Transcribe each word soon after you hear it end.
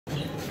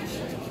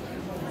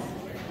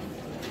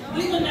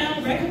We will now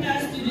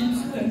recognize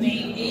students who have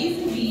made A's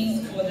and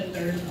B's for the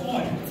third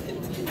quarter.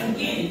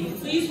 Again,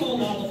 please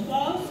hold all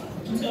applause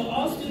until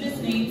all students'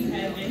 names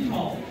have been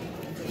called.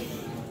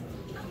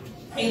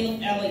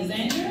 Caleb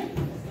Alexander,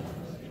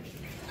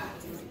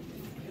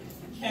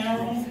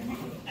 Carol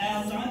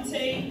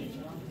Alzante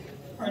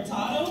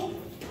Hurtado,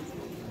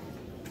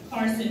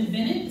 Carson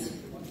Bennett,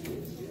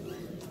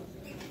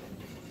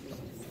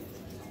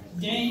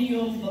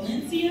 Daniel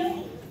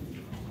Valencia,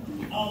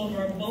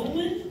 Oliver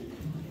Bowen,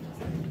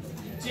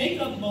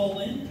 Jacob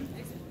Bowen,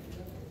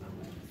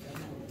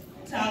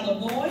 Tyler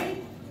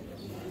Boyd,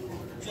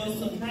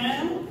 Joseph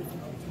Brown,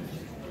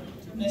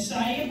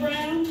 Nashia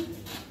Brown,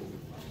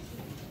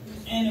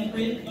 Anna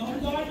Britt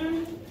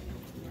Baumgartner,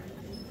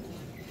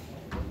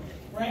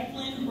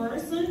 Bracklyn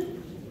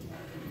Burson,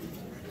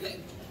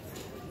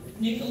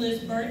 Nicholas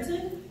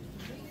Burton,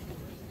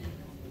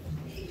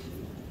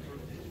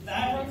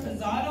 Thyra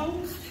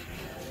Casado,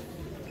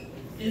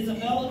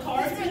 Isabella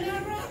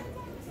Carson,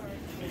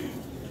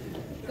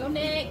 Go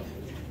Nick.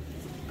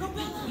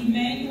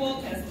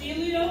 Emmanuel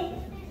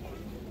Castillo,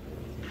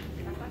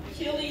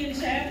 Killian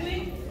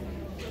Chadwick,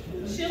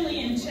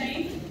 Chillian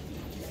Chang,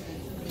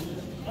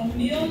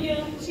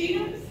 Amelia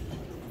Cheatham,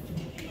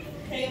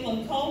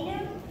 Kayla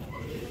Culver,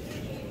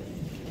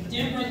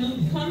 Denver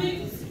Luke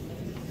Cummings,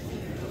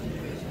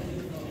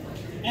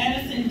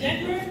 Addison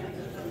Decker,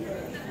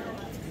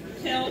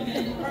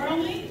 Kelvin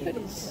Hurley,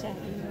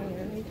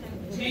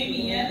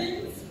 Jamie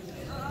Evans,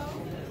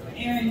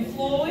 Aaron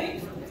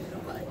Floyd,